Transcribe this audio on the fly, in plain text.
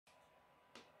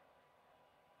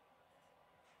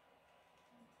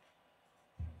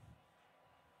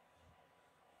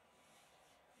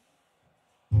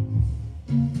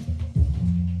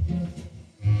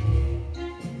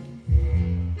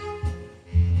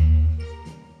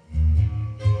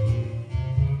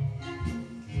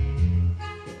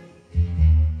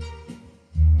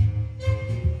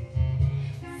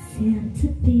Santa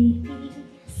baby,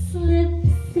 slip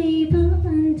a sable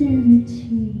under the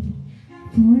tree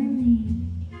for me.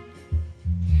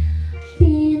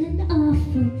 Been an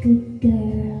awful good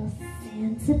girl,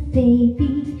 Santa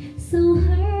baby, so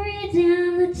hurry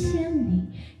down the chimney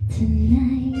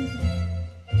tonight.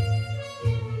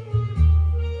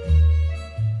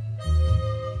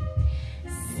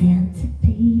 Santa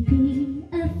baby,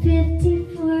 a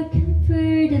 54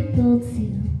 convertible to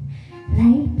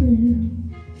light blue.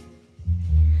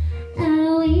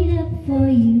 I'll wait up for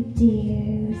you,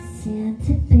 dear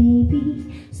Santa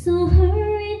baby, so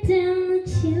hurry down the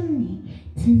chimney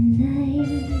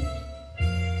tonight.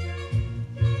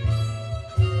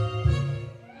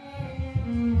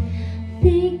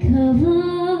 Think of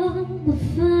all the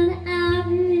fun I've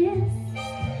missed.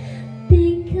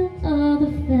 Think of all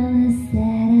the fellas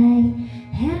that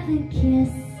I haven't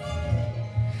kissed.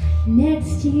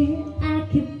 Next year I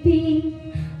could be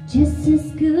just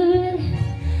as good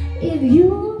if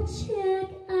you'll check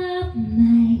out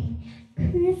my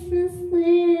Christmas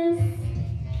list.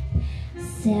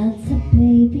 Santa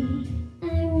baby,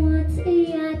 I want a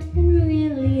yacht, and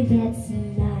really that's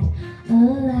not a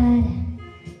lot.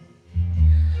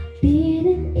 Been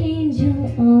an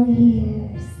angel all year,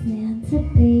 Santa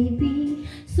baby,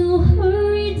 so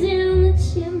hurry down the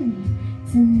chimney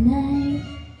tonight.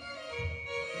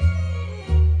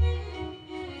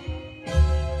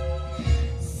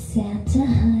 Santa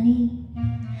honey,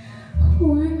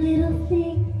 one little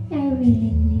thing I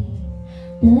really need,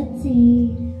 the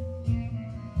deed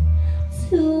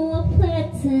to a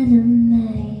platinum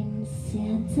mine,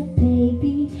 Santa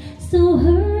baby, so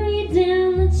hurry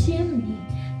down the chimney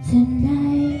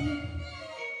tonight.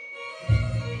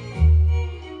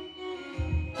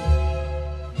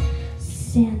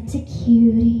 Santa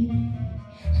cutie,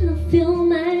 I'll fill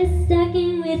my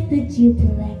stocking with the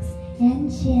duplex and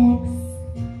checks.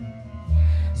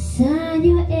 Sign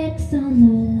your X on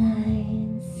the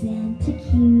line, Santa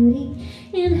cutie,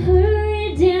 and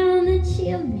hurry down the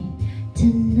chimney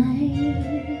tonight.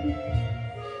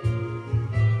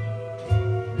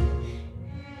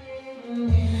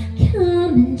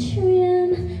 Come and trim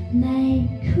my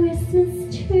Christmas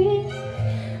tree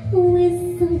with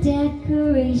some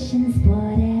decorations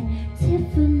bought at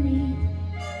Tiffany.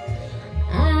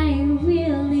 I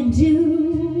really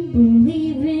do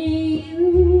believe in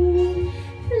you.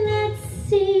 Let's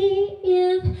see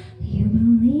if you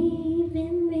believe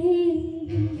in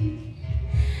me,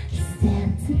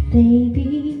 Santa baby.